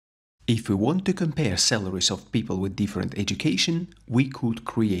If we want to compare salaries of people with different education, we could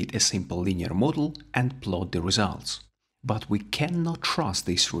create a simple linear model and plot the results. But we cannot trust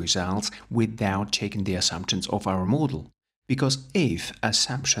these results without checking the assumptions of our model, because if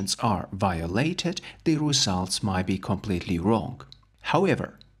assumptions are violated, the results might be completely wrong.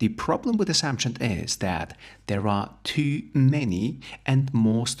 However, the problem with assumptions is that there are too many, and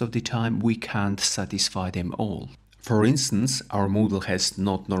most of the time we can't satisfy them all. For instance, our model has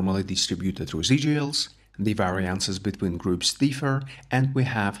not normally distributed residuals, the variances between groups differ, and we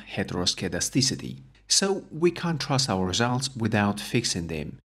have heteroscedasticity. So we can't trust our results without fixing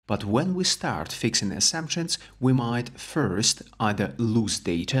them. But when we start fixing assumptions, we might first either lose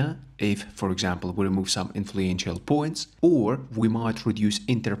data, if, for example, we remove some influential points, or we might reduce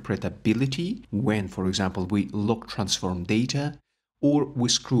interpretability when, for example, we log transform data, or we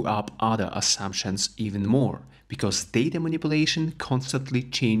screw up other assumptions even more, because data manipulation constantly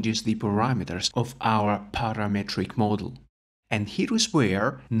changes the parameters of our parametric model. And here is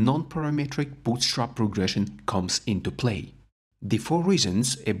where non-parametric bootstrap regression comes into play. The 4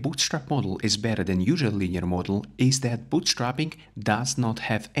 reasons a bootstrap model is better than usual linear model is that bootstrapping does not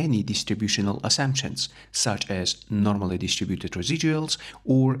have any distributional assumptions, such as normally distributed residuals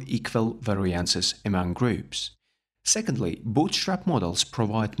or equal variances among groups. Secondly, bootstrap models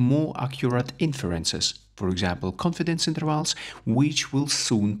provide more accurate inferences, for example, confidence intervals, which we'll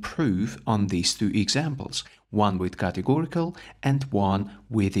soon prove on these 2 examples, one with categorical and one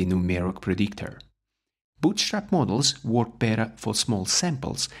with a numeric predictor. Bootstrap models work better for small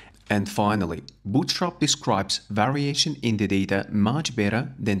samples. And finally, Bootstrap describes variation in the data much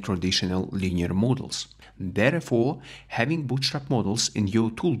better than traditional linear models. Therefore, having Bootstrap models in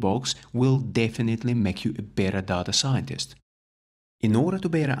your toolbox will definitely make you a better data scientist. In order to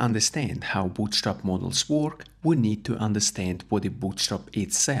better understand how Bootstrap models work, we need to understand what a bootstrap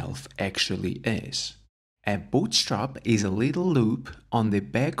itself actually is. A bootstrap is a little loop on the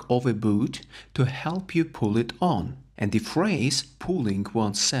back of a boot to help you pull it on. And the phrase pulling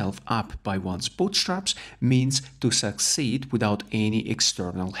oneself up by one's bootstraps means to succeed without any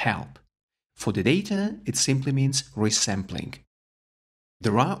external help. For the data, it simply means resampling.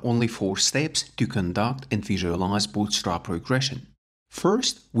 There are only 4 steps to conduct and visualize bootstrap regression.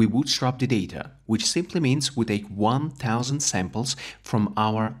 First, we bootstrap the data, which simply means we take 1000 samples from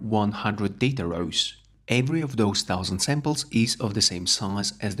our 100 data rows. Every of those 1000 samples is of the same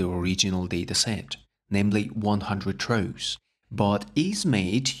size as the original dataset, namely 100 rows, but is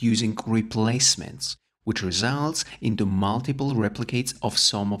made using replacements, which results into multiple replicates of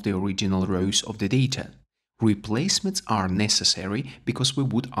some of the original rows of the data. Replacements are necessary because we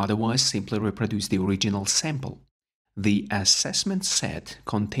would otherwise simply reproduce the original sample. The assessment set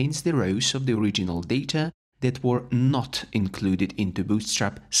contains the rows of the original data that were not included into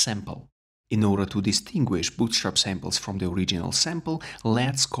Bootstrap sample. In order to distinguish Bootstrap samples from the original sample,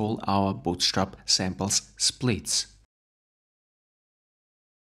 let's call our Bootstrap samples splits.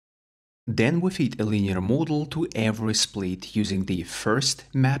 Then we feed a linear model to every split using the first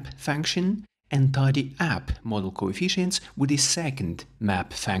map function and tidy up model coefficients with the second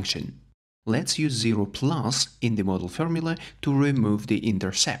map function. Let's use 0 plus in the model formula to remove the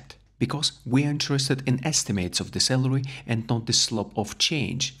intercept, because we are interested in estimates of the salary and not the slope of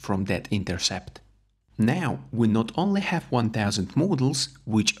change from that intercept. Now, we not only have 1000 models,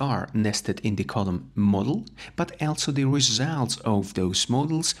 which are nested in the column model, but also the results of those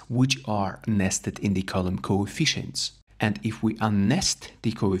models, which are nested in the column coefficients. And if we unnest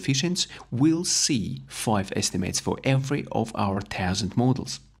the coefficients, we'll see 5 estimates for every of our 1000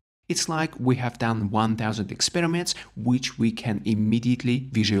 models. It's like we have done 1000 experiments, which we can immediately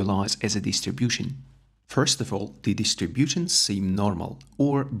visualize as a distribution. First of all, the distributions seem normal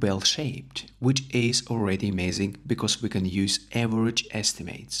or bell-shaped, which is already amazing because we can use average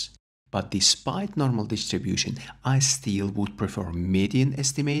estimates. But despite normal distribution, I still would prefer median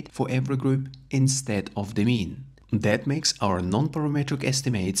estimate for every group instead of the mean. That makes our non-parametric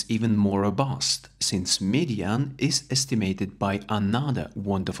estimates even more robust, since median is estimated by another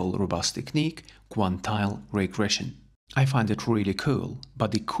wonderful robust technique, quantile regression. I find it really cool,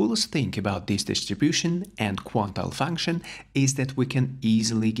 but the coolest thing about this distribution and quantile function is that we can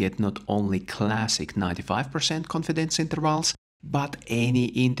easily get not only classic 95% confidence intervals, but any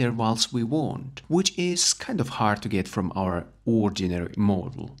intervals we want, which is kind of hard to get from our ordinary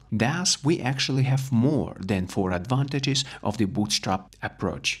model. Thus, we actually have more than 4 advantages of the bootstrap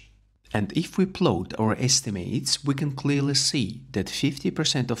approach. And if we plot our estimates, we can clearly see that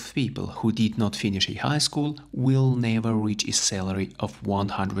 50% of people who did not finish a high school will never reach a salary of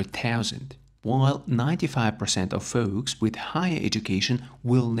 100,000. while 95% of folks with higher education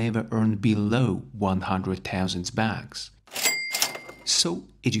will never earn below 100,000 bucks. So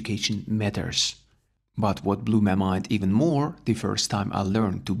education matters. But what blew my mind even more the first time I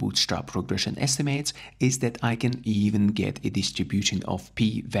learned to bootstrap regression estimates is that I can even get a distribution of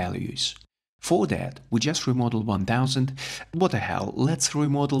p-values. For that, we just remodel 1000. What the hell, let's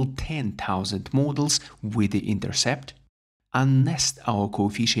remodel 10,000 models with the intercept, unnest our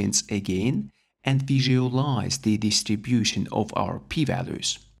coefficients again, and visualize the distribution of our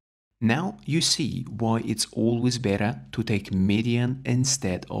p-values. Now you see why it's always better to take median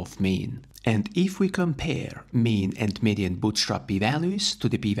instead of mean. And if we compare mean and median bootstrap p-values to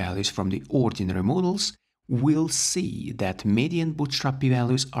the p-values from the ordinary models, we'll see that median bootstrap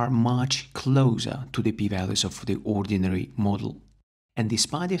p-values are much closer to the p-values of the ordinary model. And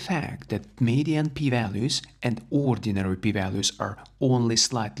despite the fact that median p-values and ordinary p-values are only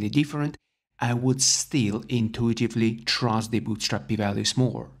slightly different, I would still intuitively trust the bootstrap p-values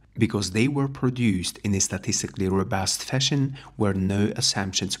more, because they were produced in a statistically robust fashion where no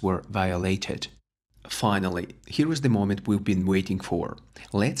assumptions were violated. Finally, here is the moment we've been waiting for.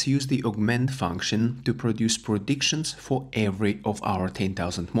 Let's use the augment function to produce predictions for every of our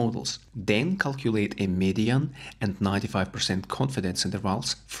 10,000 models. Then calculate a median and 95% confidence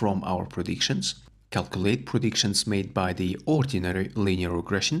intervals from our predictions. Calculate predictions made by the ordinary linear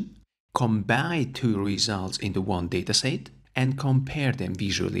regression. Combine two results into one dataset and compare them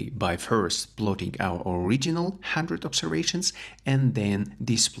visually by first plotting our original 100 observations and then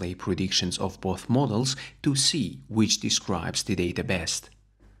display predictions of both models to see which describes the data best.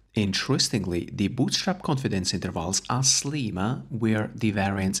 Interestingly, the bootstrap confidence intervals are slimmer where the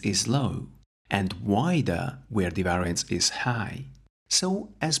variance is low and wider where the variance is high. So,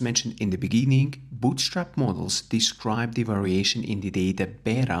 as mentioned in the beginning, bootstrap models describe the variation in the data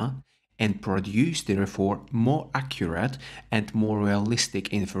better and produce therefore more accurate and more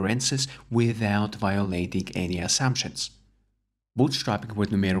realistic inferences without violating any assumptions. Bootstrapping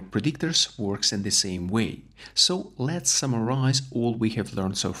with numeric predictors works in the same way. So let's summarize all we have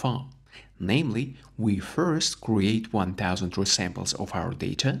learned so far. Namely, we first create 1000 resamples of our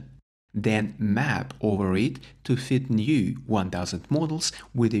data, then map over it to fit new 1000 models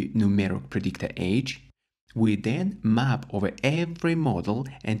with a numeric predictor age. We then map over every model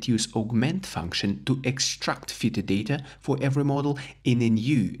and use augment function to extract fitted data for every model in a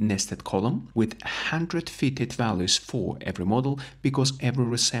new nested column with 100 fitted values for every model, because every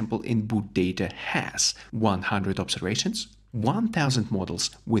resample in boot data has 100 observations. 1000 models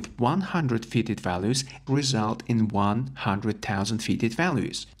with 100 fitted values result in 100,000 fitted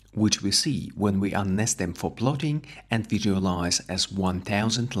values, which we see when we unnest them for plotting and visualize as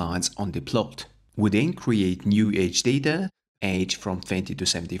 1000 lines on the plot. We then create new age data, age from 20 to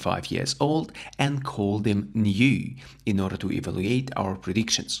 75 years old, and call them new in order to evaluate our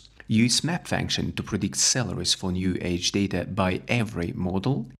predictions. Use map function to predict salaries for new age data by every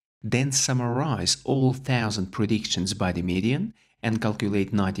model, then summarize all 1000 predictions by the median and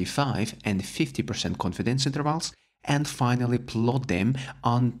calculate 95 and 50% confidence intervals, and finally plot them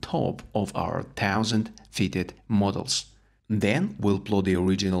on top of our 1000 fitted models. Then we'll plot the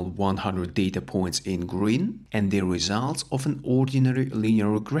original 100 data points in green and the results of an ordinary linear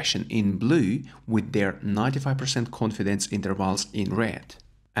regression in blue with their 95% confidence intervals in red.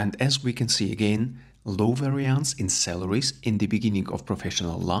 And as we can see again, low variance in salaries in the beginning of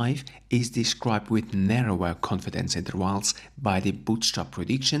professional life is described with narrower confidence intervals by the bootstrap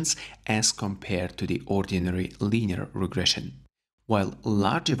predictions as compared to the ordinary linear regression, while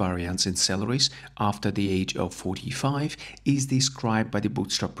larger variance in salaries after the age of 45 is described by the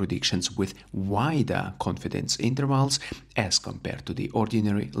bootstrap predictions with wider confidence intervals as compared to the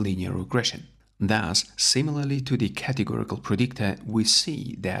ordinary linear regression. Thus, similarly to the categorical predictor, we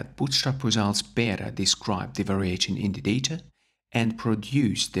see that bootstrap results better describe the variation in the data and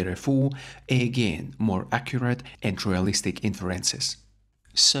produce, therefore, again, more accurate and realistic inferences.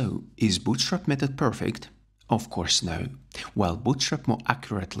 So, is bootstrap method perfect? Of course no. While bootstrap more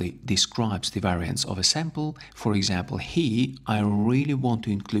accurately describes the variance of a sample, for example here, I really want to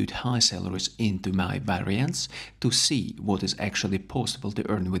include high salaries into my variance to see what is actually possible to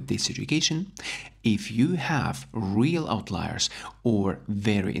earn with this education. If you have real outliers or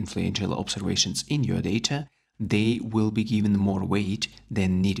very influential observations in your data, they will be given more weight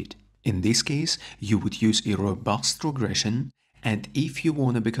than needed. In this case, you would use a robust regression. And if you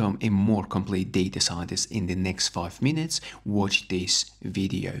want to become a more complete data scientist in the next 5 minutes, watch this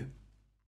video.